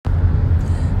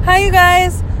Hi, you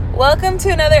guys. Welcome to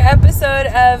another episode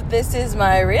of This Is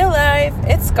My Real Life.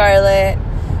 It's Scarlett.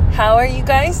 How are you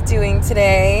guys doing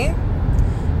today?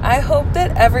 I hope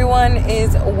that everyone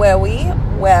is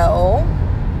well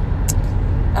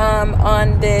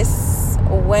on this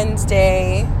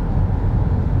Wednesday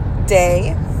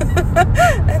day.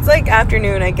 It's like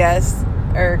afternoon, I guess,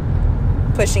 or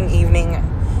pushing evening.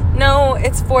 No,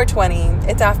 it's 4:20.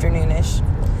 It's afternoonish.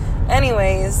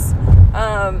 Anyways,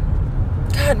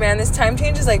 God, man, this time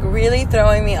change is like really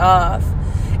throwing me off.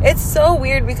 It's so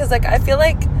weird because like I feel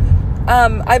like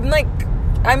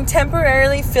I'm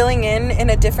temporarily filling in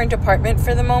a different department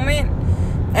for the moment,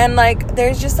 and like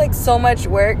there's just like so much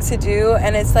work to do,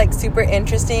 and it's like super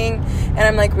interesting, and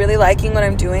I'm like really liking what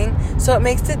I'm doing, so it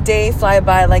makes the day fly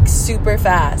by like super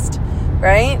fast,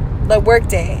 right? The work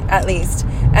day at least.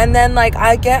 And then like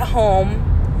I get home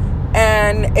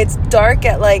and it's dark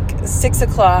at like 6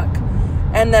 o'clock,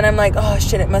 and then I'm like, oh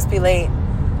shit, it must be late.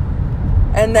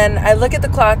 And then I look at the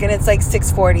clock and it's like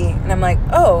 6:40, and I'm like,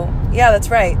 oh yeah, that's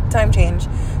right, time change.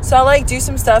 So I'll like do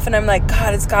some stuff, and I'm like,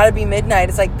 God, it's gotta be midnight,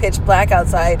 it's like pitch black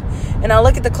outside. And I'll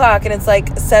look at the clock and it's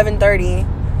like 7:30,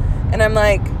 and I'm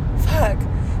like, fuck.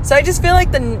 So I just feel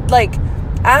like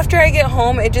after I get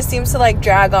home, it just seems to like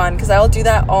drag on, because I'll do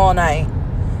that all night.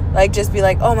 Like just be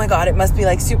like, oh my God, it must be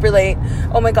like super late.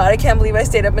 Oh my God, I can't believe I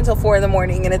stayed up until 4 a.m.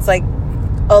 and it's like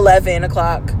 11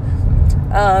 o'clock.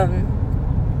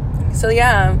 So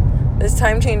yeah, this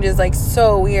time change is like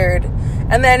so weird.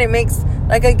 And then it makes,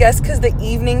 like, I guess because the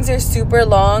evenings are super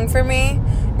long for me,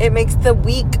 it makes the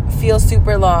week feel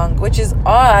super long, which is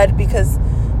odd because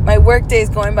my work day is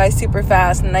going by super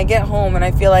fast, and I get home and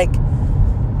I feel like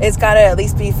it's gotta at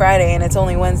least be Friday and it's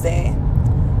only Wednesday.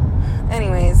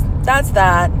 Anyways, that's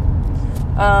that.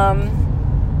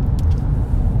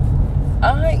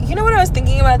 You know what I was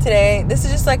thinking about today? This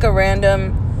is just like a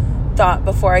random thought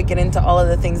before I get into all of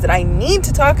the things that I need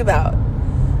to talk about.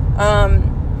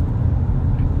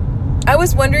 I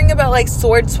was wondering about like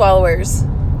sword swallowers.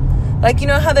 Like, you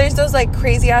know how there's those like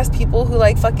crazy ass people who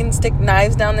like fucking stick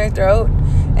knives down their throat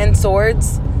and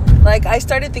swords? Like, I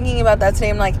started thinking about that today.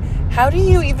 I'm like, how do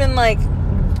you even like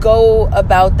go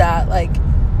about that? Like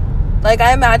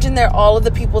I imagine they're all of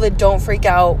the people that don't freak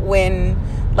out when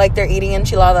like they're eating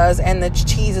enchiladas and the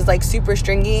cheese is like super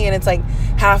stringy and it's like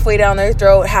halfway down their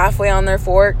throat, halfway on their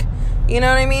fork. You know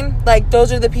what I mean? Like,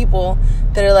 those are the people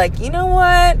that are like, you know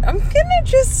what? I'm gonna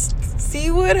just see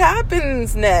what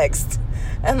happens next.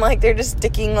 And like they're just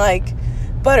sticking like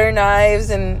butter knives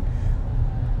and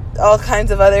all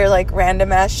kinds of other like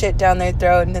random ass shit down their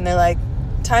throat, and then they're like,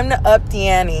 time to up the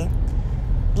ante.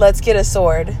 Let's get a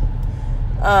sword.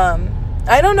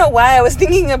 I don't know why I was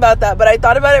thinking about that, but I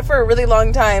thought about it for a really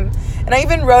long time. And I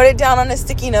even wrote it down on a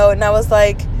sticky note, and I was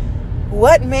like,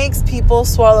 what makes people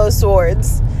swallow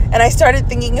swords? And I started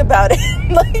thinking about it.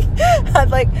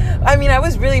 I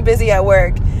was really busy at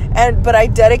work, but I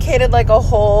dedicated like a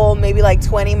whole maybe like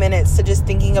 20 minutes to just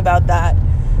thinking about that.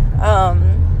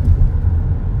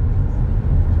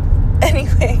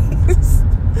 Anyways,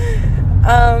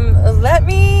 let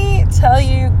me tell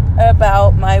you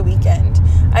about my weekend.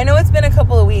 I know it's been a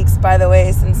couple of weeks, by the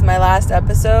way, since my last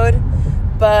episode,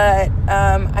 but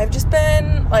I've just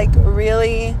been like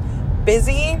really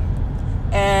busy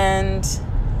and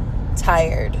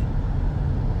tired.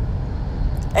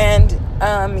 And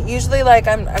usually like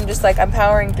I'm just like I'm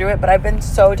powering through it, but I've been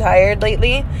so tired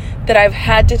lately that I've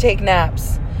had to take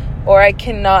naps or I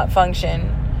cannot function.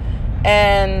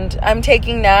 And I'm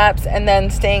taking naps and then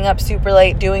staying up super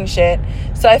late doing shit.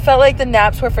 So I felt like the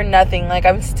naps were for nothing. Like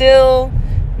I'm still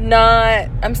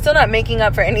not making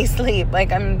up for any sleep.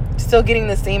 Like I'm still getting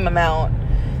the same amount.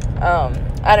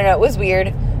 I don't know, it was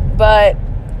weird, but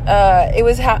it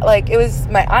was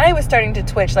my eye was starting to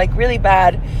twitch like really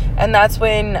bad, and that's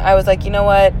when I was like, you know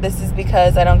what, this is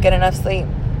because I don't get enough sleep.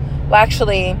 Well,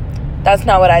 actually, that's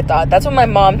not what I thought. That's what my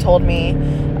mom told me,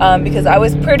 because I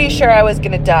was pretty sure I was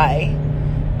gonna die.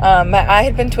 My eye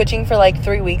had been twitching for like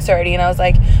 3 weeks already, and I was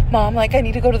like, Mom, like I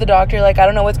need to go to the doctor. Like I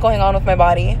don't know what's going on with my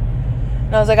body.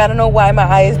 And I was like, I don't know why my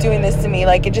eye is doing this to me.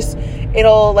 Like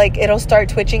it'll start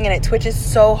twitching, and it twitches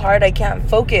so hard I can't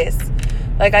focus.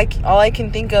 Like all I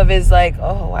can think of is like,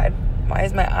 oh, why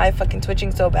is my eye fucking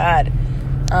twitching so bad?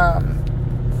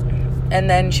 And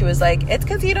then she was like, it's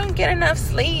because you don't get enough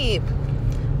sleep.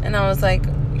 And I was like,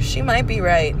 she might be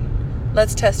right.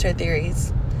 Let's test her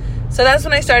theories. So that's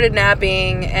when I started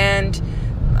napping, and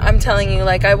I'm telling you,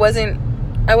 like I wasn't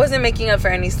making up for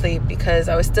any sleep because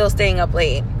I was still staying up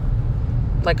late.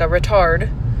 Like a retard.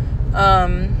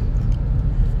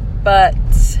 But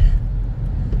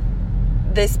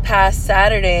this past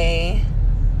Saturday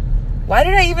why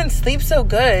did I even sleep so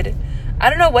good? I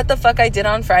don't know what the fuck I did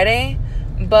on Friday,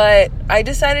 but I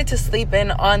decided to sleep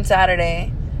in on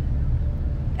Saturday,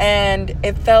 and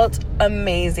it felt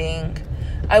amazing.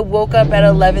 I woke up at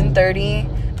 11:30,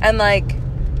 and like,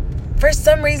 for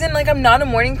some reason, like, I'm not a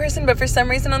morning person, but for some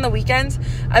reason on the weekends,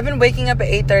 I've been waking up at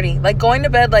 8:30, like going to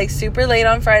bed like super late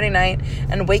on Friday night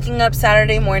and waking up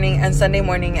Saturday morning and Sunday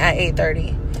morning at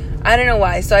 8:30. I don't know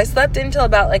why. So I slept until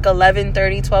about like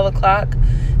 11:30, 12 o'clock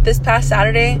this past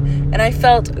Saturday, and I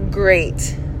felt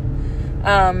great.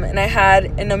 And I had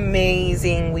an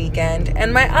amazing weekend,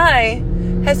 and my eye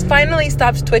has finally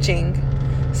stopped twitching,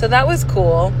 so that was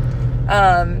cool.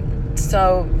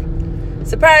 So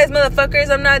surprise,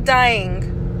 motherfuckers, I'm not dying.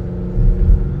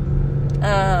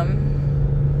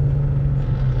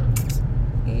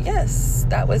 Yes,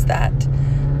 that was that.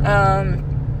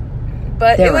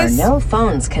 But there are no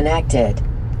phones connected.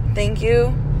 Thank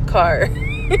you, car.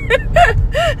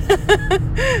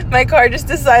 My car just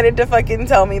decided to fucking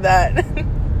tell me that.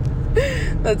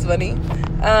 That's funny.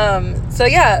 So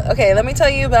yeah, okay, let me tell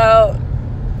you about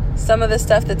some of the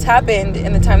stuff that's happened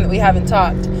in the time that we haven't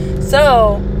talked.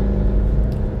 So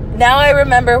now I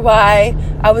remember why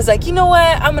I was like, you know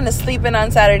what, I'm gonna sleep in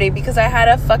on Saturday, because I had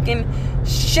a fucking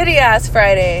shitty ass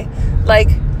Friday. Like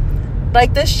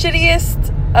the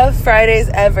shittiest of Fridays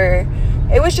ever.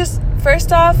 It was just,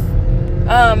 first off,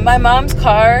 my mom's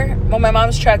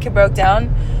truck had broke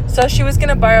down, so she was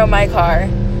gonna borrow my car.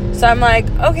 So I'm like,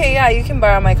 okay, yeah, you can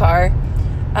borrow my car.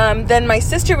 Then my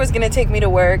sister was gonna take me to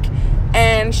work,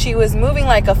 and she was moving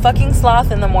like a fucking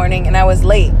sloth in the morning, and I was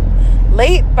late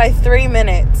by 3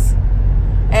 minutes,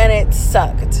 and it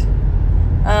sucked,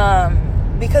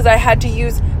 because I had to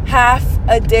use half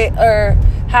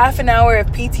an hour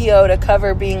of PTO to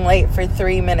cover being late for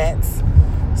 3 minutes.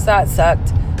 So that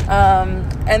sucked.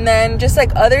 And then just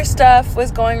like other stuff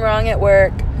was going wrong at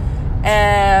work,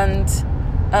 and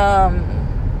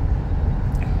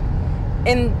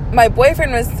my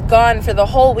boyfriend was gone for the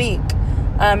whole week.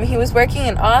 He was working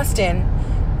in Austin,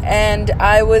 and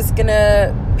I was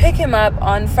gonna pick him up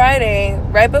on Friday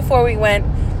right before we went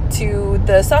to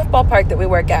the softball park that we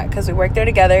work at, because we work there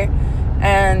together.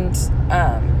 And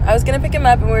I was gonna pick him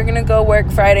up, and we were gonna go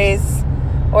work Friday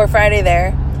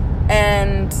there.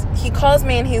 And he calls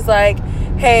me, and he's like,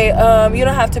 hey, you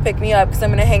don't have to pick me up, because I'm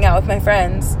gonna hang out with my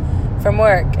friends from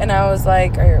work. And I was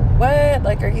like, what?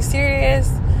 Like, are you serious?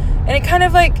 And it kind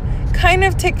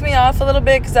of ticked me off a little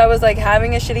bit, because I was like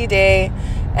having a shitty day,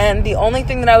 and the only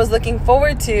thing that I was looking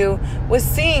forward to was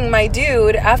seeing my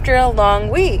dude after a long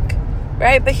week,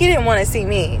 right? But he didn't want to see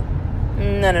me.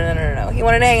 No. He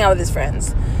wanted to hang out with his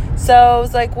friends. So I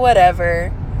was like,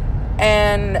 whatever.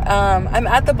 And I'm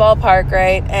at the ballpark,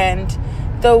 right? And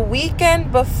the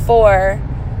weekend before,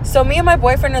 so me and my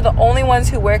boyfriend are the only ones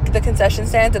who work the concession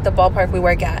stands at the ballpark we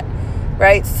work at,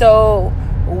 right? So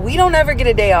we don't ever get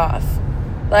a day off.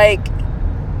 Like,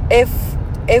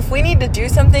 if we need to do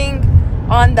something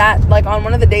on that, like on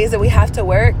one of the days that we have to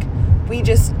work, we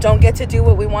just don't get to do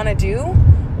what we want to do.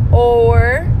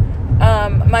 Or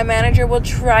my manager will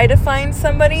try to find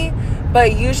somebody,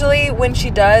 but usually when she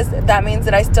does, that means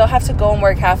that I still have to go and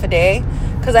work half a day,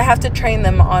 because I have to train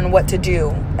them on what to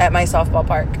do at my softball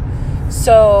park.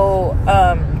 So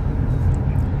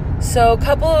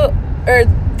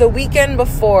the weekend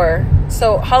before,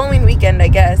 so Halloween weekend, I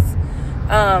guess,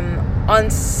 on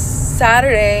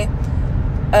Saturday,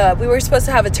 we were supposed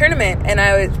to have a tournament, and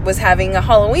I was having a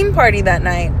Halloween party that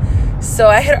night. So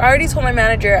I had already told my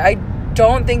manager, I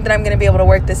don't think that I'm going to be able to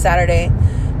work this Saturday,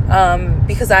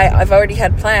 because I've already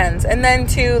had plans. And then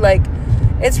too, like,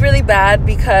 it's really bad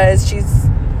because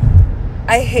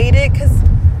I hate it, because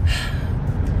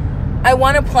I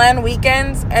want to plan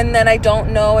weekends, and then I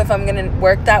don't know if I'm going to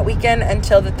work that weekend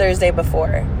until the Thursday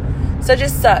before. So it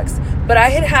just sucks. But I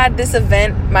had this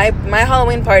event, my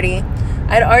Halloween party,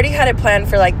 I'd already had it planned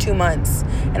for like 2 months.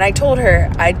 And I told her,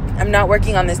 I'm not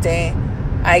working on this day.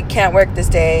 I can't work this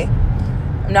day.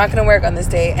 I'm not going to work on this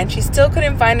day. And she still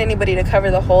couldn't find anybody to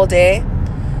cover the whole day.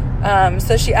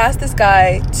 So she asked this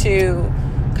guy to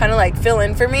kind of like fill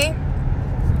in for me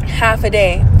half a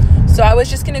day. So I was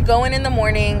just going to go in the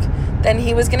morning. Then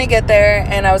he was going to get there,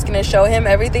 and I was going to show him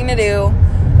everything to do.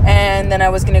 And then I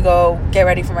was going to go get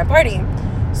ready for my party.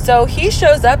 So he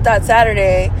shows up that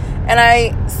Saturday, and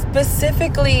I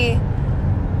specifically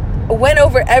went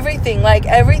over everything, like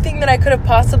everything that I could have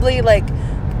possibly, like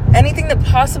anything that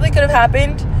possibly could have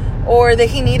happened or that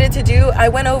he needed to do, I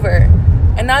went over.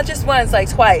 And not just once, like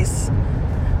twice.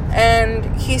 And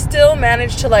he still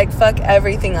managed to like fuck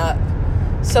everything up.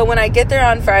 So when I get there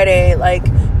on Friday, like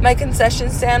my concession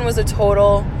stand was a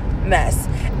total mess.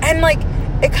 And like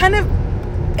it kind of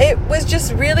it was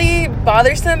just really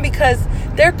bothersome because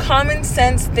they're common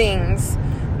sense things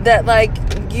that, like,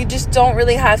 you just don't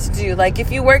really have to do. Like,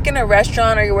 if you work in a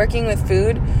restaurant or you're working with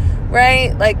food,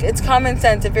 right? Like, it's common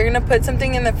sense. If you're going to put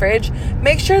something in the fridge,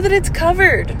 make sure that it's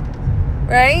covered,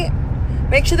 right?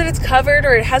 Make sure that it's covered,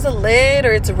 or it has a lid,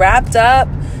 or it's wrapped up,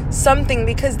 something,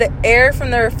 because the air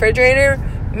from the refrigerator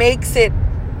makes it,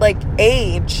 like,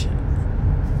 age,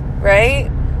 right?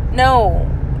 No,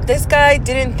 this guy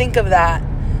didn't think of that.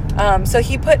 So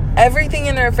he put everything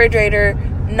in the refrigerator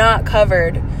not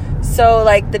covered. So,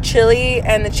 like, the chili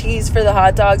and the cheese for the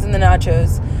hot dogs and the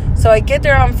nachos. So I get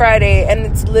there on Friday, and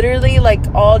it's literally, like,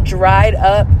 all dried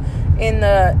up in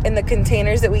the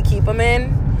containers that we keep them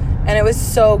in. And it was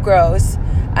so gross.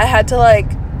 I had to,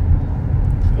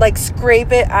 like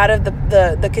scrape it out of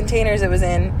the containers it was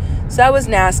in. So that was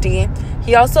nasty.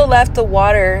 He also left the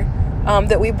water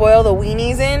that we boil the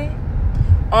weenies in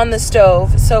on the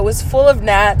stove. So it was full of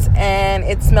gnats, and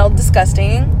it smelled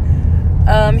disgusting.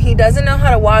 He doesn't know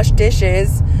how to wash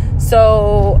dishes.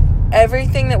 So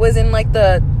everything that was in, like,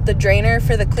 the drainer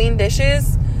for the clean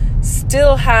dishes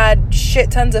still had shit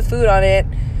tons of food on it.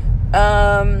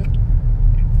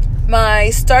 My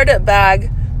startup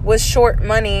bag was short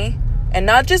money, and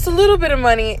not just a little bit of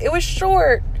money. It was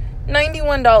short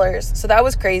 $91. So that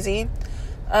was crazy.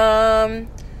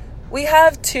 We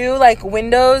have 2, like,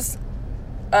 windows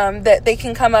that they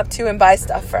can come up to and buy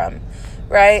stuff from,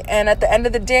 right? And at the end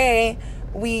of the day,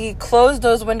 we close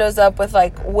those windows up with,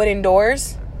 like, wooden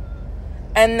doors.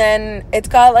 And then it's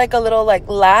got, like, a little, like,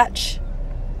 latch.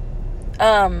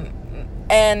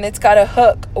 And it's got a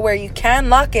hook where you can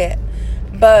lock it.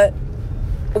 But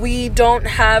we don't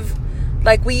have,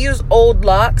 like, we use old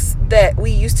locks that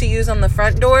we used to use on the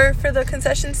front door for the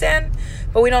concession stand.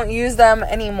 But we don't use them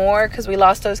anymore because we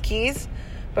lost those keys.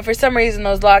 But for some reason,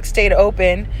 those locks stayed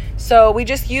open. So we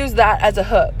just use that as a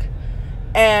hook.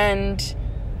 And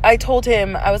I told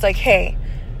him, I was like, hey,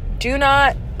 do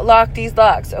not lock these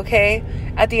locks, okay?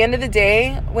 At the end of the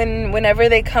day, whenever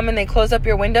they come and they close up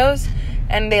your windows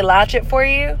and they latch it for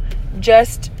you,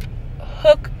 just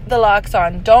hook the locks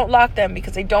on. Don't lock them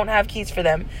because they don't have keys for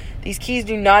them. These keys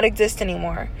do not exist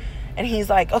anymore. And he's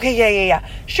like, okay, yeah.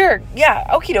 Sure, yeah,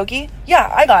 okie dokie.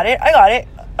 Yeah, I got it.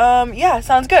 Yeah,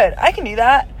 sounds good. I can do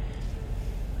that.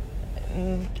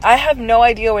 I have no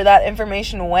idea where that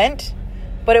information went,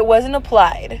 but it wasn't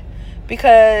applied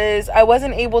because I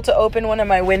wasn't able to open one of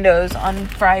my windows on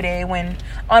Friday when,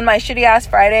 on my shitty ass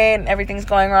Friday and everything's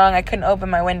going wrong, I couldn't open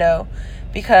my window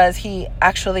because he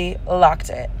actually locked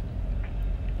it.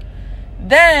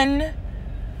 Then,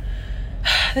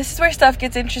 this is where stuff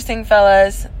gets interesting,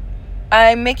 fellas.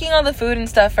 I'm making all the food and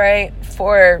stuff, right,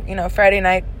 for, Friday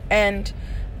night. And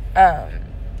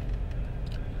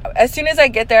as soon as I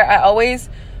get there, I always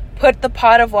put the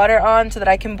pot of water on so that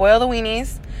I can boil the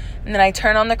weenies. And then I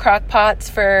turn on the crock pots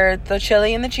for the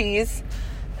chili and the cheese.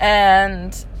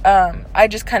 And I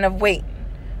just kind of wait,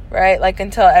 right, like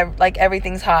until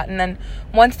everything's hot. And then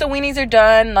once the weenies are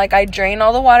done, like, I drain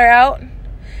all the water out.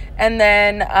 And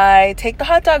then I take the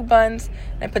hot dog buns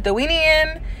and I put the weenie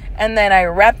in. And then I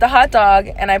wrap the hot dog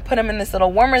and I put them in this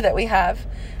little warmer that we have.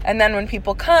 And then when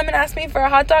people come and ask me for a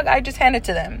hot dog, I just hand it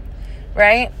to them,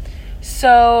 right?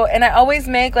 So, and I always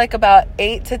make, like, about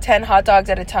 8 to 10 hot dogs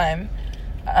at a time.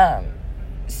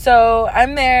 So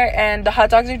I'm there and the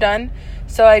hot dogs are done.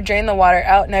 So I drained the water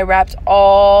out and I wrapped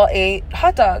all 8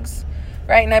 hot dogs,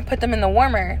 right? And I put them in the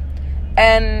warmer.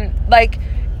 And, like,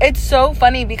 it's so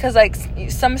funny because, like,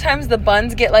 sometimes the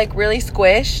buns get, like, really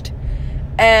squished.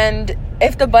 And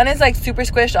if the bun is, like, super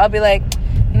squished, I'll be like,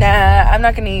 nah, I'm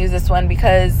not going to use this one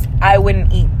because I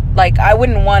wouldn't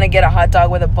want to get a hot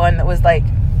dog with a bun that was, like,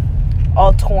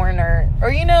 all torn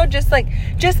or just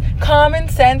common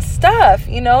sense stuff,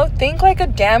 think like a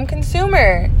damn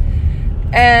consumer.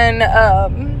 And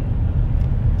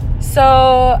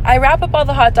so I wrap up all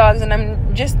the hot dogs and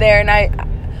I'm just there, and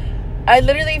I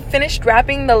literally finished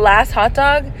wrapping the last hot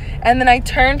dog, and then I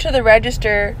turned to the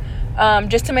register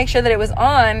just to make sure that it was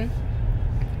on.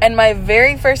 And my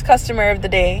very first customer of the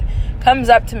day comes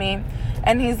up to me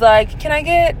and he's like, can I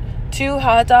get 2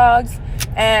 hot dogs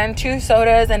and 2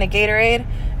 sodas and a Gatorade?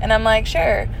 And I'm like,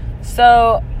 sure.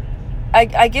 So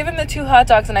I give him the 2 hot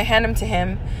dogs and I hand them to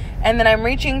him. And then I'm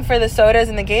reaching for the sodas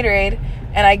and the Gatorade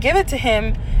and I give it to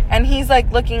him. And he's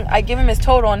like I give him his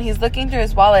total and he's looking through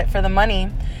his wallet for the money.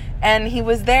 And he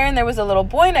was there and there was a little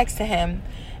boy next to him.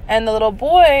 And the little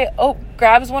boy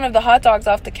grabs one of the hot dogs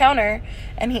off the counter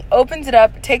and he opens it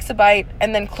up, takes a bite,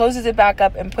 and then closes it back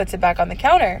up and puts it back on the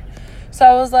counter. So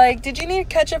I was like, did you need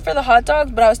ketchup for the hot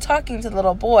dogs? But I was talking to the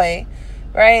little boy,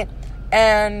 right?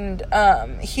 And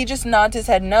he just nods his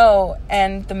head no.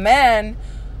 And the man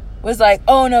was like,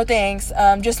 oh, no, thanks.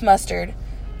 Just mustard.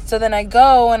 So then I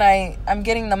go and I'm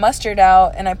getting the mustard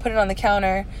out and I put it on the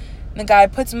counter. And the guy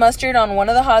puts mustard on one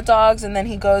of the hot dogs and then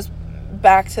he goes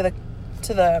back to the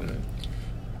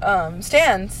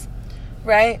stands,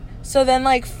 right? So then,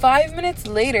 like, 5 minutes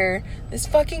later, this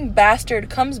fucking bastard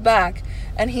comes back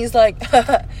and he's like,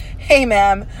 hey,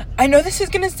 ma'am, I know this is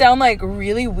gonna sound, like,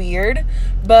 really weird,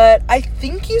 but I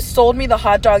think you sold me the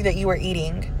hot dog that you were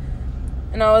eating.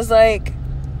 And I was like,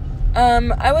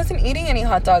 I wasn't eating any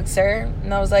hot dogs, sir.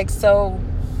 And I was like, so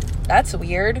that's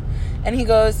weird. And he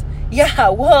goes, yeah,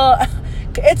 well,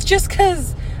 it's just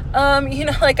because,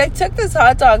 like, I took this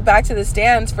hot dog back to the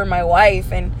stands for my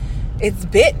wife and it's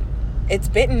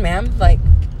bitten, ma'am. Like,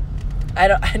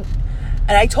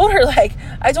 and I told her, like,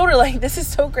 this is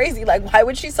so crazy. Like, why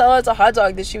would she sell us a hot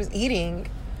dog that she was eating?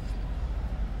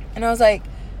 And I was like,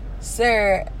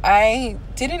 sir, I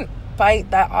didn't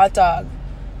bite that hot dog.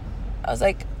 I was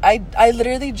like, I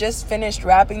literally just finished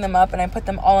wrapping them up and I put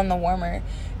them all in the warmer.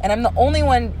 And I'm the only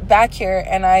one back here,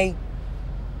 and I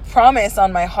promise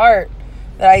on my heart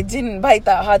that I didn't bite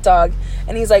that hot dog.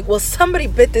 And he's like, well, somebody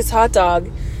bit this hot dog.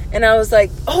 And I was like,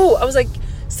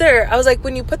 sir, I was like,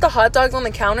 when you put the hot dogs on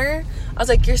the counter, I was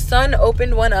like, your son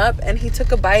opened one up and he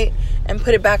took a bite and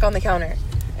put it back on the counter.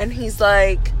 And he's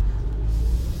like,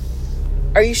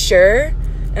 are you sure?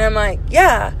 And I'm like,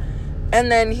 yeah.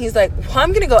 And then he's like, well, I'm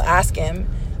going to go ask him.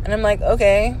 And I'm like,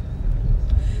 okay.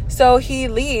 So he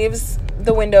leaves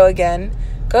the window again,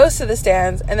 goes to the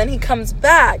stands, and then he comes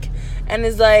back and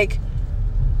is like,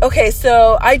 okay,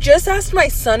 so I just asked my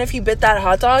son if he bit that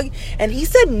hot dog, and he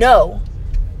said no.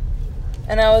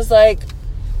 And I was like,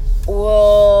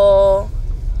 well,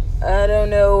 I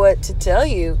don't know what to tell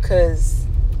you, because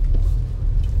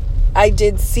I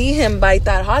did see him bite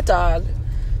that hot dog.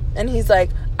 And he's like,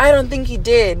 I don't think he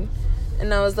did.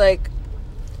 And I was like,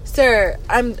 sir,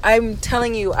 I'm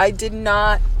telling you, I did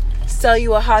not sell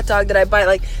you a hot dog that I bite.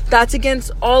 Like, that's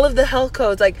against all of the health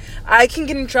codes. Like, I can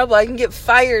get in trouble. I can get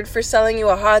fired for selling you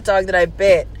a hot dog that I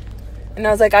bit. And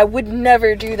I was like, I would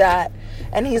never do that.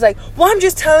 And he's like, well, I'm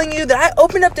just telling you that I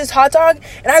opened up this hot dog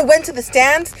and I went to the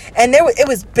stands and it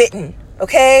was bitten,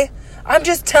 okay? I'm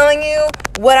just telling you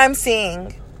what I'm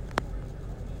seeing.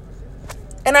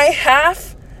 And I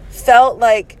half felt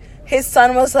like his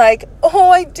son was like,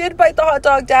 oh, I did bite the hot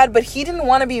dog, Dad, but he didn't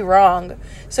want to be wrong.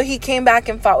 So he came back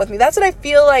and fought with me. That's what I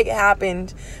feel like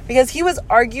happened, because he was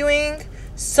arguing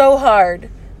so hard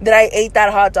that I ate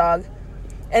that hot dog.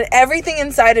 And everything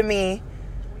inside of me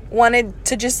wanted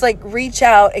to just, like, reach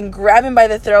out and grab him by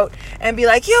the throat and be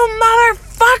like, you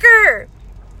motherfucker!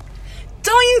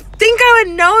 Don't you think I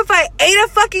would know if I ate a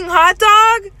fucking hot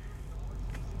dog?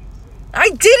 I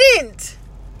didn't!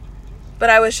 But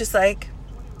I was just like,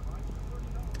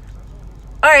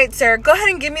 all right, sir, go ahead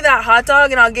and give me that hot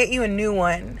dog and I'll get you a new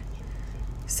one.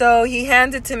 So he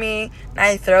hands it to me and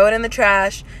I throw it in the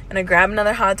trash and I grab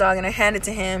another hot dog and I hand it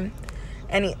to him.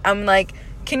 And I'm like,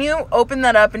 can you open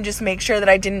that up and just make sure that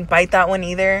I didn't bite that one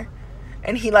either?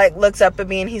 And he, like, looks up at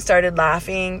me and he started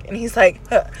laughing. And he's like,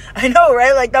 I know,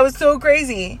 right? Like, that was so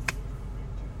crazy.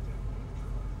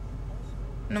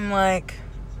 And I'm like,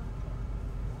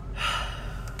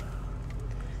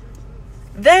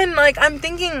 then, like, I'm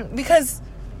thinking, because,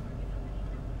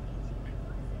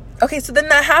 okay, so then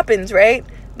that happens, right?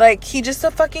 Like, he just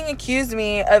fucking accused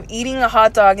me of eating a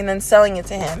hot dog and then selling it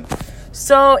to him.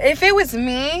 So if it was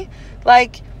me,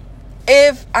 like,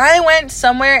 if I went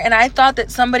somewhere and I thought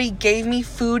that somebody gave me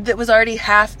food that was already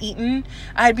half eaten,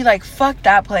 I'd be like, fuck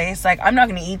that place. Like, I'm not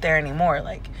going to eat there anymore.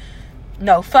 Like,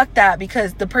 no, fuck that,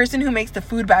 because the person who makes the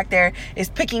food back there is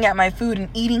picking at my food and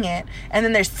eating it, and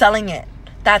then they're selling it.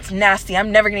 That's nasty.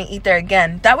 I'm never going to eat there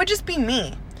again. That would just be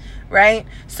me, right?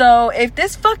 So if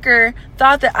this fucker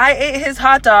thought that I ate his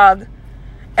hot dog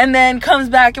and then comes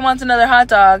back and wants another hot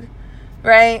dog,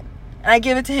 right? And I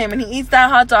give it to him and he eats that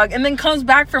hot dog and then comes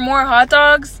back for more hot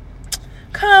dogs.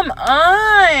 Come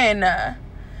on.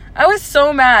 I was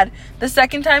so mad. The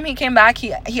second time he came back,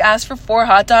 he asked for 4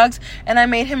 hot dogs and I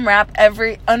made him unwrap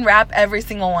every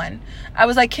single one. I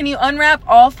was like, can you unwrap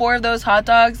all 4 of those hot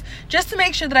dogs just to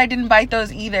make sure that I didn't bite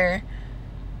those either?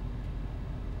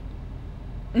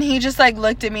 And he just, like,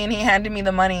 looked at me and he handed me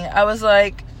the money. I was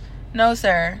like, no,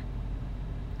 sir.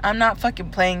 I'm not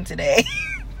fucking playing today.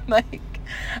 Like,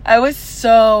 I was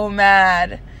so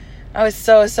mad. I was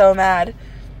so mad.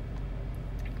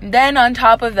 Then on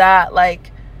top of that,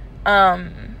 like,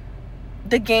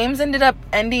 the games ended up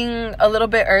ending a little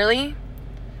bit early,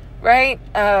 right?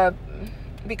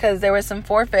 Because there were some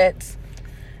forfeits.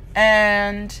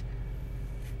 And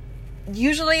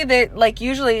usually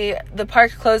the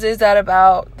park closes at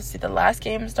about, let's see, the last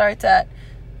game starts at,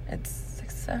 it's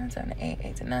 6, 7, 7, 8,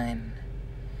 8 to 9.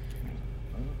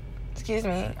 Excuse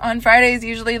me. On Fridays,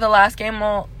 usually the last game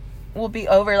will be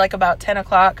over like about 10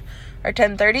 o'clock or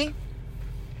 10:30.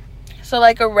 So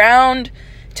like around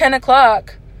 10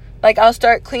 o'clock, like I'll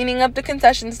start cleaning up the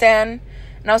concession stand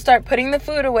and I'll start putting the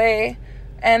food away,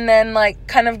 and then like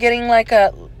kind of getting like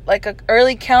a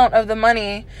early count of the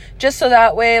money, just so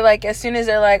that way, like as soon as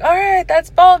they're like, all right, that's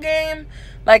ball game,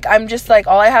 like I'm just like,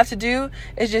 all I have to do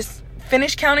is just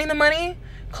finish counting the money,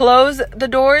 close the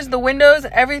doors, the windows,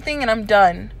 everything, and I'm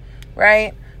done,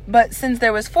 right? But since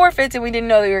there was forfeits and we didn't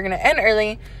know that we were going to end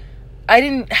early, I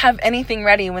didn't have anything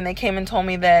ready when they came and told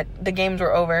me that the games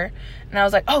were over. And I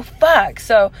was like, oh, fuck.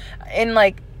 So in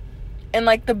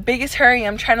the biggest hurry,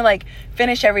 I'm trying to like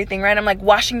finish everything, right? I'm like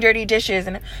washing dirty dishes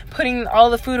and putting all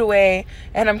the food away,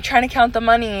 and I'm trying to count the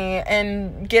money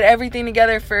and get everything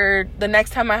together for the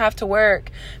next time I have to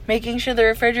work, making sure the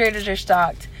refrigerators are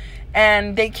stocked.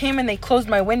 And they came and they closed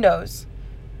my windows,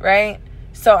 right?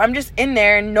 So I'm just in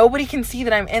there and nobody can see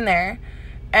that I'm in there.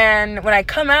 And when I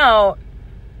come out,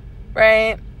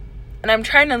 right, and I'm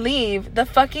trying to leave, the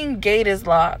fucking gate is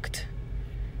locked.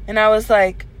 And I was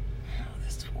like,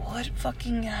 this would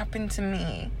fucking happen to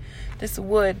me. This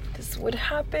would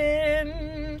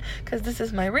happen, because this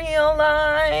is my real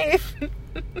life.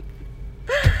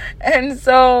 And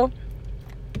so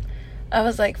I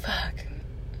was like, fuck.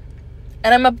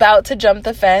 And I'm about to jump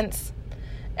the fence.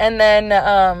 And then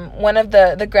one of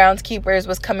the groundskeepers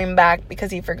was coming back because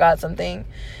he forgot something.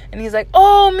 And he's like,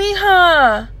 oh,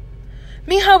 Mija,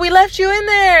 we left you in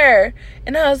there.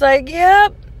 And I was like,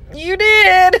 yep, you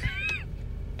did.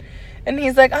 And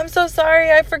he's like, I'm so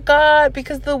sorry, I forgot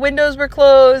because the windows were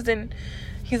closed. And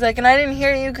he's like, and I didn't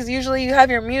hear you because usually you have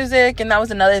your music. And that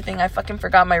was another thing. I fucking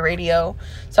forgot my radio.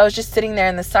 So I was just sitting there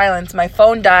in the silence. My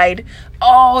phone died.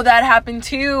 Oh, that happened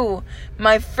too.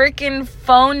 My freaking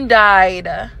phone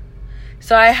died.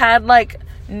 So I had like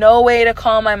no way to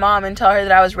call my mom and tell her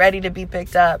that I was ready to be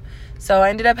picked up. So I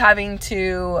ended up having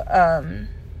to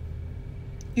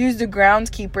use the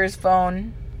groundskeeper's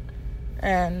phone.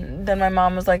 And then my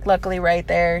mom was like, luckily right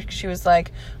there. She was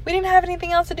like, we didn't have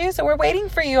anything else to do, so we're waiting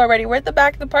for you already. We're at the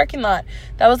back of the parking lot.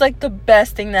 That was like the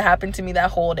best thing that happened to me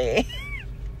that whole day.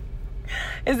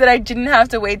 Is that I didn't have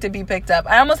to wait to be picked up.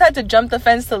 I almost had to jump the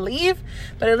fence to leave,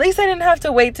 but at least I didn't have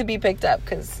to wait to be picked up,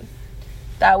 because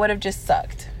that would have just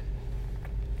sucked.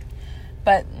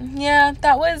 But yeah,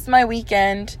 that was my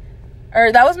weekend.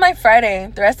 Or that was my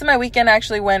Friday. The rest of my weekend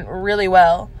actually went really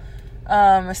well.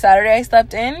 Saturday I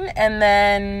slept in, and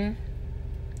then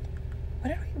what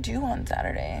did we do on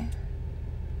Saturday?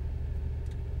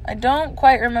 I don't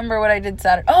quite remember what I did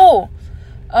Saturday.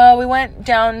 We went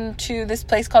down to this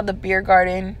place called the Beer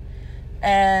Garden,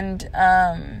 and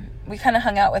we kind of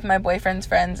hung out with my boyfriend's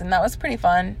friends, and that was pretty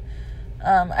fun.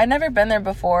 I'd never been there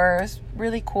before. It was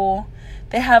really cool.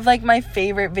 They have like my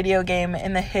favorite video game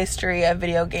in the history of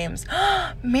video games.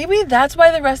 Maybe that's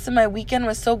why the rest of my weekend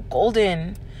was so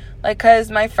golden. Like, because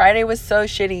my Friday was so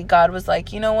shitty, God was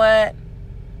like, you know what?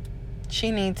 She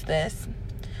needs this.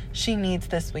 She needs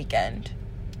this weekend.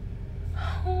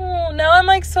 Oh, now I'm,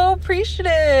 like, so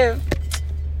appreciative.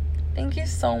 Thank you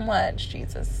so much,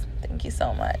 Jesus. Thank you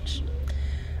so much.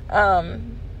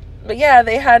 But, yeah,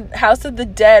 they had House of the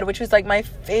Dead, which was, like, my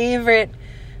favorite,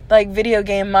 like, video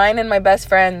game. Mine and my best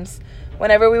friends.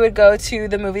 Whenever we would go to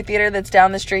the movie theater that's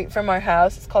down the street from our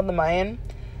house, it's called the Mayan,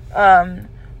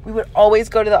 we would always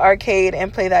go to the arcade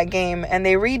and play that game. And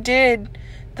they redid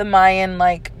the Mayan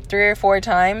like 3 or 4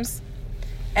 times.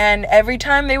 And every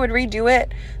time they would redo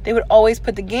it, they would always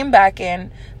put the game back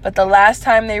in. But the last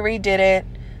time they redid it,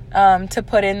 to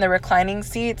put in the reclining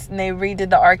seats, and they redid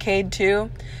the arcade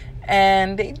too,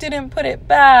 and they didn't put it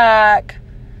back.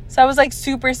 So I was like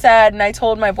super sad. And I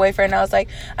told my boyfriend, I was like,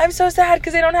 I'm so sad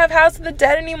because they don't have House of the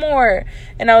Dead anymore.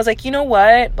 And I was like, you know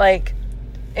what? Like,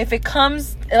 if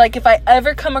I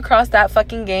ever come across that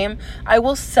fucking game, I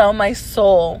will sell my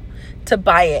soul to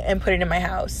buy it and put it in my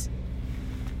house.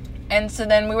 And so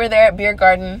then we were there at Beer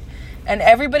Garden, and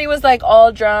everybody was like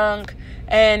all drunk,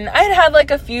 and I had like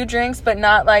a few drinks, but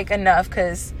not like enough,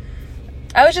 because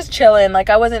I was just chilling. Like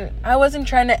I wasn't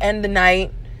trying to end the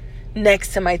night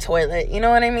next to my toilet, you know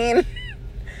what I mean?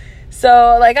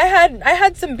 So, like, I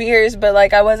had some beers, but,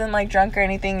 like, I wasn't, like, drunk or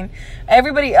anything.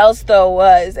 Everybody else, though,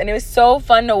 was. And it was so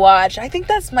fun to watch. I think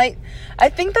that's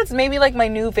maybe, like, my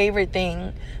new favorite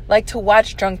thing. Like, to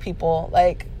watch drunk people.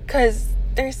 Like, because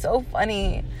they're so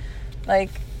funny. Like,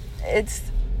 it's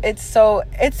so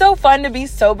fun to be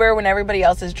sober when everybody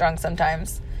else is drunk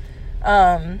sometimes.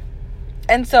 And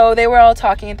And so they were all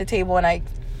talking at the table, and I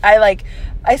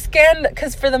scanned,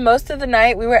 because for the most of the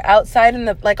night we were outside in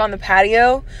the, like, on the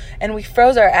patio, and we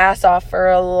froze our ass off for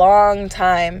a long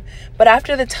time. But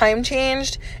after the time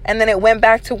changed and then it went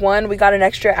back to 1, we got an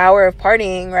extra hour of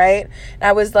partying, right? And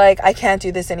I was like, I can't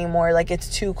do this anymore. Like, it's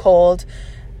too cold.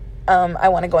 I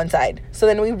want to go inside. So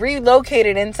then we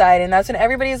relocated inside, and that's when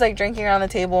everybody's like drinking around the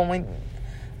table,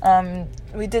 and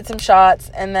we did some shots,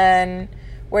 and then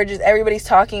everybody's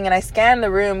talking, and I scanned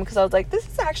the room because I was like, this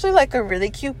is actually like a really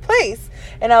cute place.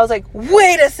 And I was like,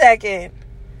 wait a second,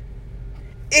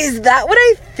 is that what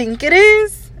I think it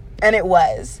is? And it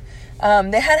was.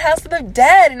 They had House of the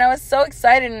Dead, and I was so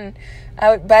excited, and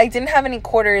but I didn't have any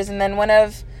quarters. And then one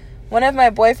of my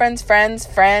boyfriend's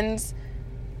friends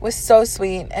was so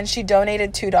sweet, and she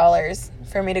donated $2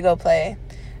 for me to go play,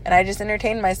 and I just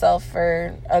entertained myself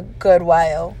for a good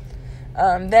while.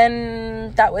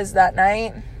 Then that was that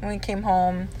night when we came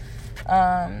home,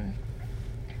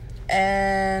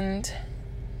 and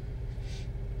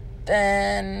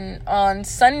then on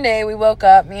Sunday we woke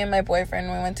up, me and my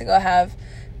boyfriend, we went to go have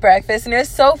breakfast. And it was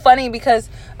so funny because,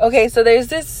 okay, so there's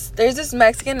this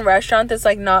Mexican restaurant that's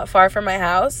like not far from my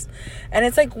house, and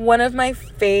it's like one of my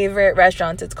favorite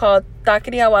restaurants. It's called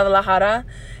Taqueria Guadalajara,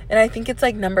 and I think it's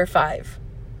like number 5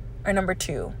 or number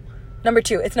 2.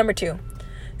 It's number 2.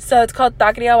 So it's called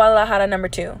Taqueria Guadalajara number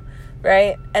 2,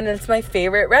 right? And it's my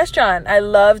favorite restaurant. I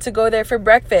love to go there for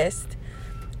breakfast,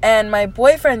 and my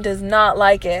boyfriend does not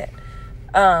like it.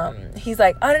 He's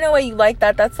like, I don't know why you like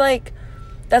that. That's like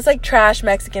trash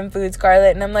Mexican food,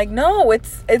 Scarlett. And I'm like, no,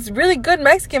 it's really good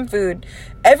Mexican food.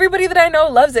 Everybody that I know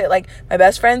loves it. Like, my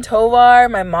best friend Tovar,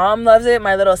 my mom loves it,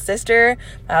 my little sister,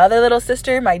 my other little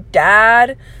sister, my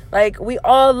dad. Like, we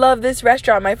all love this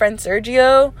restaurant. My friend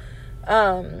Sergio,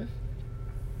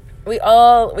 we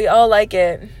all like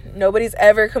it. Nobody's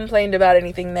ever complained about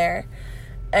anything there.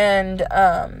 And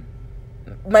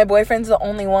my boyfriend's the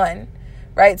only one,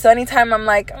 right? So anytime I'm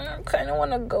like, I kind of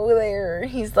want to go there,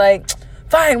 he's like,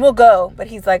 fine, we'll go. But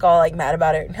he's like all like mad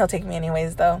about it. He'll take me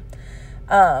anyways though.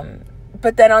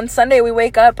 But then on Sunday we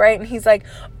wake up, right? And he's like,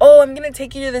 oh, I'm going to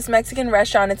take you to this Mexican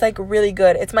restaurant. It's like really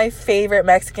good. It's my favorite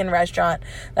Mexican restaurant.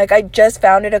 Like, I just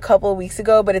found it a couple of weeks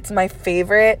ago, but it's my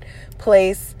favorite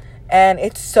place. And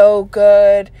it's so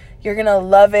good. You're going to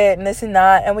love it and this and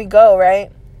that. And we go,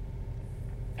 right?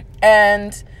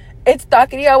 And it's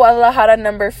Taqueria Guadalajara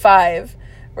number 5,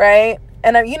 right?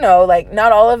 And, like,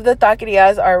 not all of the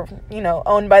taquerias are,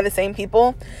 owned by the same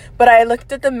people. But I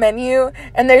looked at the menu,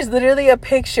 and there's literally a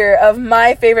picture of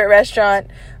my favorite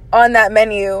restaurant on that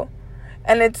menu.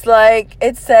 And it's like,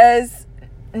 it says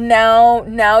now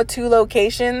 2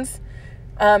 locations.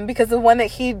 Because the one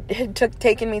that he had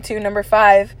taken me to, number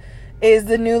 5, is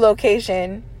the new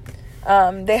location.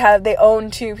 They own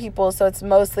 2 people, so it's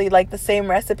mostly like the same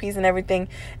recipes and everything.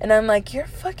 And I'm like, you're a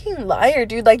fucking liar,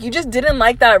 dude. Like, you just didn't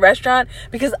like that restaurant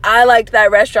because I liked that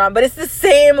restaurant, but it's the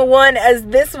same one as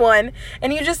this one,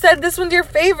 and you just said this one's your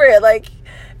favorite. Like,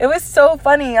 it was so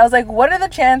funny. I was like, what are the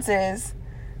chances?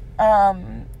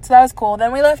 So that was cool.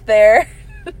 Then we left there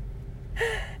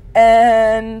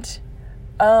and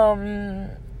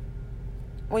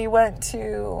we went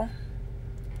to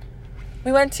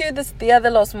this Dia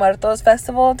de los Muertos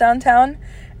festival downtown,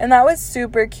 and that was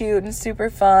super cute and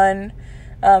super fun.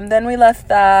 Then we left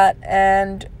that,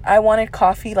 and I wanted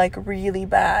coffee, like, really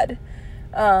bad.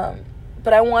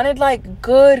 But I wanted, like,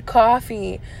 good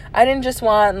coffee. I didn't just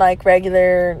want, like,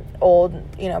 regular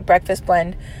old, breakfast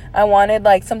blend. I wanted,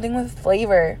 like, something with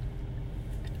flavor.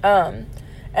 And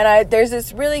there's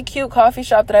this really cute coffee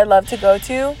shop that I love to go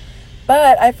to,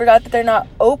 but I forgot that they're not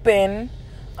open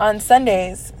on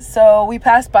Sundays. So we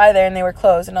passed by there and they were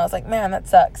closed, and I was like, man, that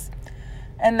sucks.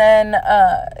 And then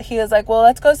he was like, well,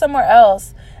 let's go somewhere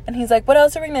else. And he's like, what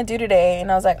else are we gonna do today?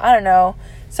 And I was like, I don't know.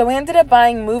 So we ended up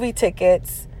buying movie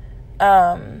tickets,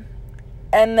 and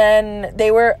then they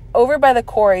were over by the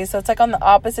quarry, so it's like on the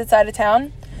opposite side of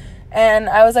town. And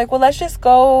I was like, well, let's just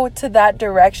go to that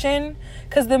direction,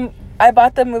 because I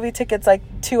bought the movie tickets like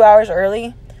 2 hours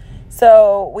early.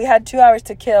 So we had 2 hours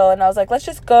to kill, and I was like, let's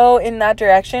just go in that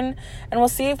direction, and we'll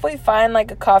see if we find,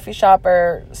 like, a coffee shop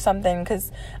or something, because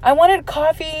I wanted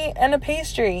coffee and a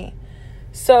pastry.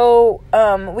 So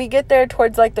we get there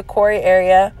towards, like, the quarry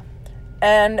area,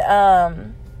 and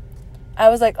I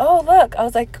was like, oh, look. I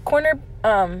was like, Corner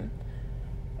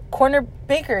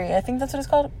Bakery. I think that's what it's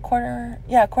called. Corner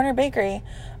Bakery. I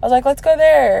was like, let's go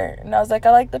there. And I was like,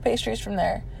 I like the pastries from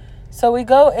there. So we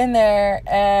go in there,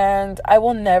 and I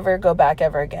will never go back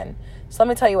ever again. So let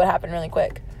me tell you what happened really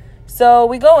quick. So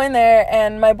we go in there,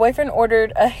 and my boyfriend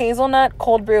ordered a hazelnut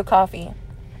cold brew coffee.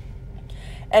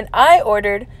 And I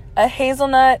ordered a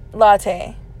hazelnut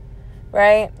latte,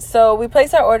 right? So we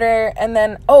place our order, and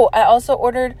then, I also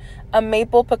ordered a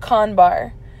maple pecan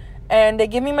bar. And they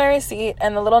give me my receipt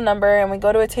and the little number, and we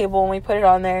go to a table and we put it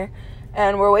on there,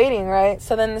 and we're waiting, right?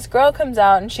 So then this girl comes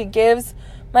out and she gives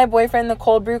my boyfriend the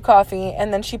cold brew coffee,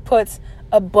 and then she puts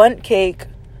a bundt cake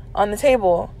on the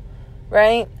table,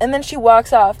 right? And then she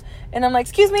walks off, and I'm like,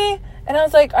 excuse me? And I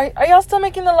was like, are y'all still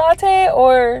making the latte,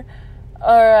 or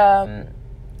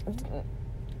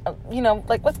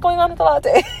like, what's going on with the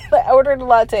latte? Like, I ordered a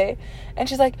latte. And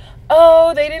she's like,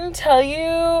 oh, they didn't tell you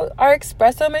our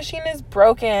espresso machine is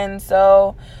broken,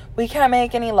 so we can't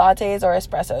make any lattes or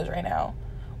espressos right now,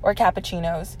 or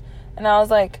cappuccinos. And I was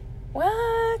like,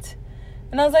 what?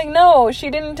 And I was like, no, she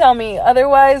didn't tell me.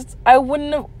 Otherwise, I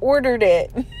wouldn't have ordered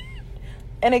it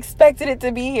and expected it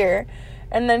to be here.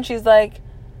 And then she's like,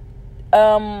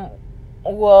 well,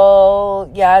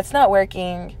 yeah, it's not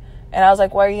working. And I was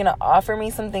like, well, are you going to offer me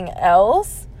something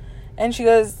else? And she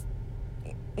goes,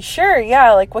 sure,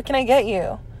 yeah, like, what can I get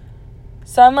you?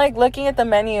 So I'm like looking at the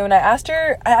menu, and I asked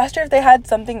her if they had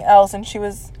something else, and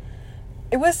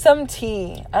it was some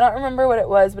tea. I don't remember what it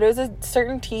was, but it was a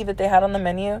certain tea that they had on the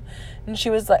menu. And she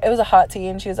was like, it was a hot tea,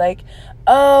 and she was like,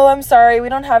 oh, I'm sorry, we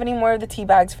don't have any more of the tea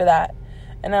bags for that.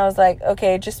 And I was like,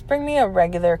 okay, just bring me a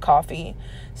regular coffee.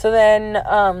 So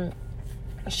then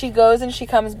she goes and she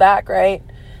comes back, right?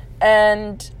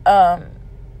 And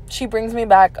she brings me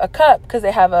back a cup, because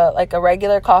they have a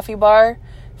regular coffee bar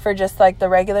for just like the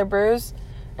regular brews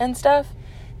and stuff.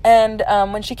 And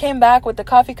when she came back with the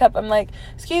coffee cup, I'm like,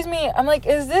 excuse me, I'm like,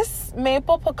 is this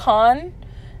maple pecan?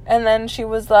 And then she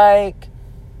was like,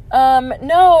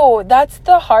 no, that's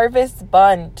the Harvest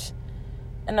bundt.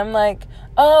 And I'm like,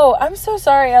 oh, I'm so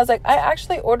sorry. I was like, I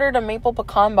actually ordered a maple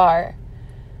pecan bar.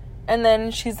 And then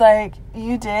she's like,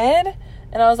 you did?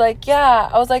 And I was like, yeah.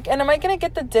 I was like, and am I going to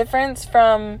get the difference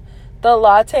from the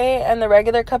latte and the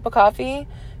regular cup of coffee?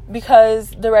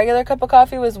 Because the regular cup of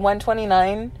coffee was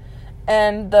 $1.29,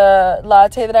 and the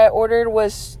latte that I ordered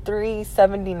was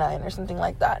 $3.79 or something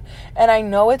like that. And I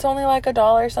know it's only like $1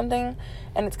 or something,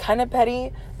 and it's kind of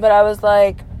petty, but I was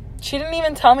like, she didn't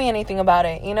even tell me anything about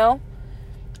it, you know?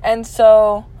 And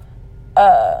so,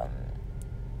 because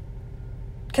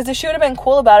if she would have been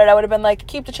cool about it, I would have been like,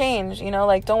 keep the change, you know,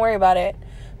 like, don't worry about it.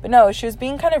 But no, she was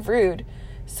being kind of rude.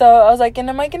 So I was like, and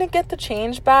am I going to get the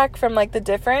change back from, like, the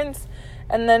difference?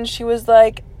 And then she was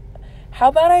like, how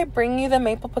about I bring you the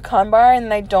maple pecan bar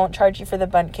and I don't charge you for the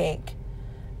bundt cake?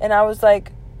 And I was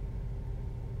like,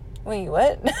 wait,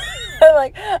 what?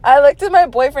 Like, I looked at my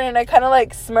boyfriend and I kind of,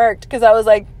 like, smirked, because I was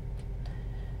like,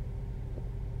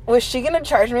 was she gonna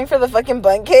charge me for the fucking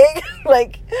bundt cake?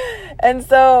 Like, and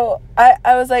so I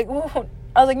was like, ooh.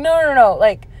 I was like, no,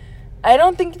 like, I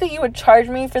don't think that you would charge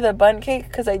me for the bundt cake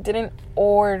because I didn't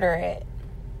order it.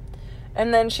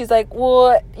 And then she's like,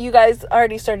 well, you guys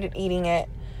already started eating it.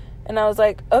 And I was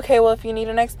like, okay, well, if you need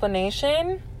an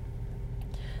explanation.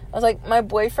 I was like, my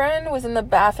boyfriend was in the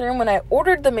bathroom when I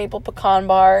ordered the maple pecan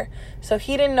bar, so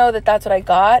he didn't know that that's what I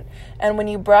got. And when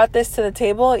you brought this to the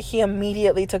table, he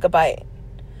immediately took a bite.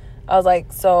 I was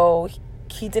like, so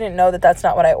he didn't know that that's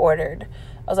not what I ordered.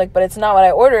 I was like, but it's not what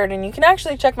I ordered, and you can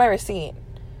actually check my receipt.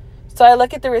 So I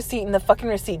look at the receipt, and the fucking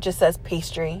receipt just says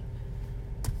pastry.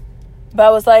 But I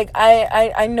was like,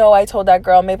 I know I told that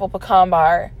girl maple pecan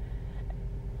bar.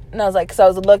 And I was like, because I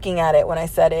was looking at it when I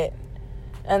said it.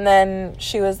 And then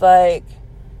she was like,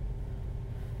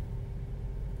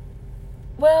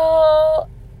 well,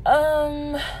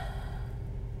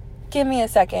 give me a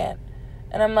second.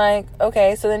 And I'm like,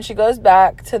 okay. So then she goes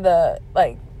back to the,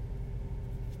 like,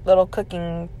 little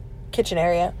cooking kitchen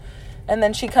area. And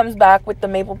then she comes back with the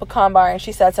maple pecan bar, and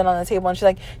she sets it on the table, and she's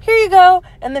like, here you go.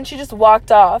 And then she just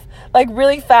walked off, like,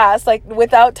 really fast, like,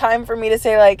 without time for me to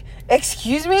say, like,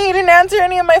 excuse me, you didn't answer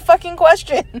any of my fucking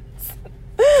questions.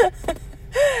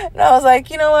 And I was like,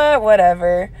 you know what,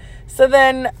 whatever. So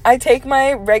then I take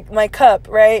my cup,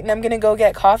 right, and I'm gonna go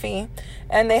get coffee.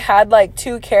 And they had, like,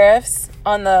 2 carafes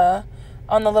on the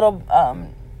little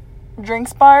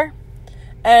drinks bar.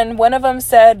 And one of them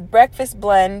said breakfast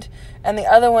blend, and the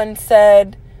other one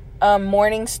said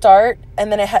morning start,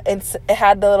 and then it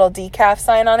had the little decaf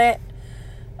sign on it.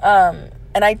 And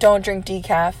I don't drink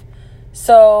decaf.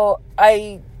 So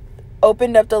I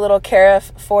opened up the little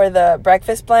carafe for the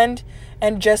breakfast blend,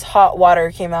 and just hot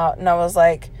water came out. And I was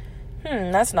like,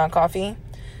 that's not coffee.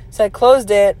 So I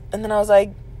closed it, and then I was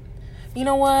like, you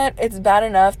know what? It's bad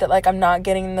enough that, like, I'm not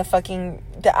getting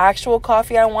the actual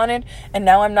coffee I wanted, and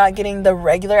now I'm not getting the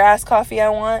regular ass coffee I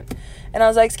want. And I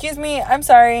was like, excuse me, I'm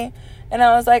sorry. And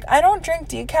I was like, I don't drink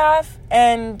decaf,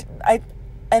 and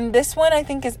this one I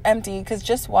think is empty because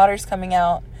just water's coming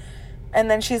out. And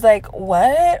then she's like,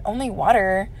 what? Only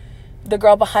water? The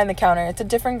girl behind the counter. It's a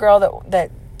different girl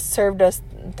that served us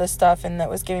the stuff and that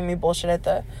was giving me bullshit at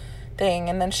the thing.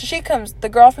 And then she comes, the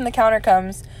girl from the counter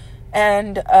comes,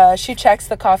 and she checks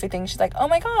the coffee thing. She's like, oh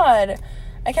my God,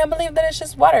 I can't believe that it's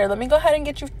just water. Let me go ahead and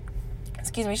get you,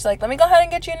 she's like, let me go ahead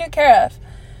and get you a new carafe.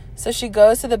 So she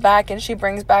goes to the back and she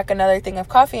brings back another thing of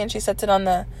coffee and she sets it on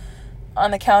the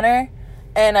counter.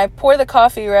 And I pour the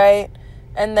coffee, right?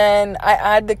 And then I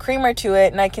add the creamer to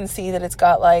it, and I can see that it's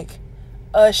got like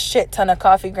a shit ton of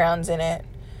coffee grounds in it.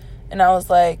 And I was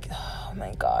like, oh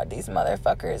my God, these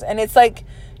motherfuckers. And it's like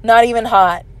not even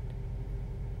hot.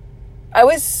 I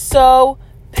was so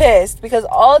pissed because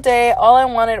all day, all I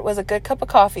wanted was a good cup of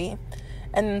coffee.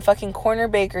 And then fucking Corner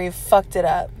Bakery fucked it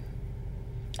up.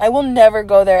 I will never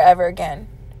go there ever again.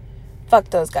 Fuck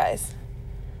those guys.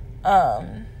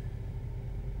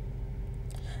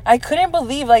 I couldn't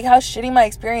believe, like, how shitty my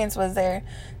experience was there.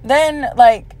 Then,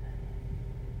 like,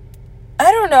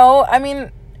 I don't know. I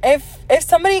mean, if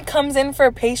somebody comes in for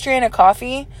a pastry and a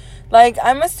coffee, like,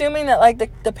 I'm assuming that,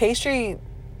 like, the pastry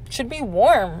should be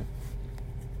warm,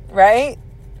 right?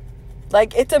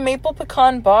 Like, it's a maple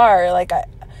pecan bar. Like,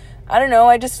 I don't know.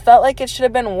 I just felt like it should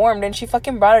have been warmed, and she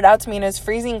fucking brought it out to me, and it was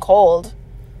freezing cold.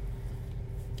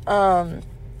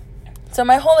 So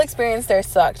my whole experience there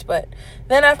sucked, but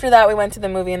then after that we went to the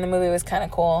movie, and the movie was kind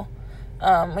of cool.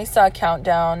 We saw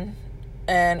Countdown,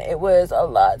 and it was a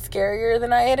lot scarier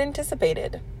than I had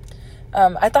anticipated.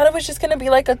 I thought it was just going to be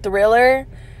like a thriller,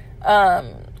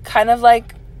 kind of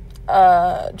like,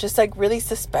 just like really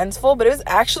suspenseful, but it was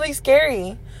actually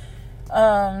scary.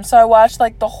 So I watched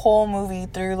like the whole movie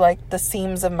through like the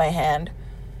seams of my hand.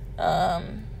 But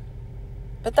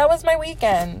that was my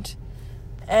weekend.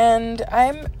 And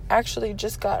I'm actually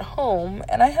just got home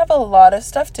and I have a lot of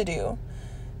stuff to do.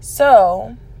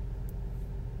 So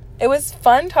it was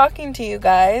fun talking to you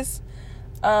guys.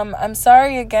 I'm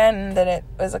sorry again that it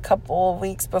was a couple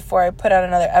weeks before I put out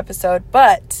another episode,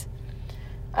 but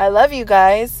I love you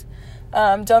guys.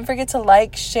 Don't forget to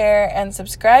like, share, and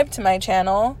subscribe to my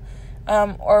channel.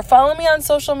 Or follow me on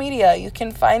social media. You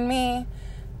can find me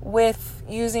with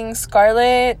using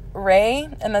Scarlet Ray,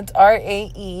 and that's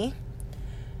RAE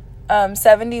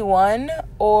 71,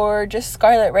 or just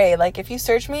Scarlet Ray. Like, if you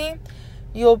search me,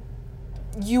 you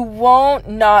won't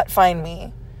not find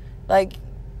me. Like,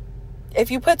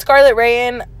 if you put Scarlet Ray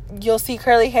in, you'll see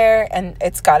curly hair, and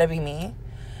it's gotta be me.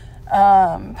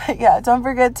 But yeah, don't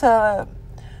forget to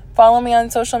follow me on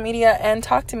social media and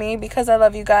talk to me because I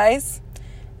love you guys.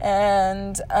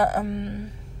 And,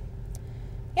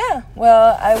 yeah,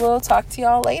 well, I will talk to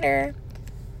y'all later.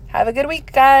 Have a good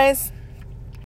week, guys.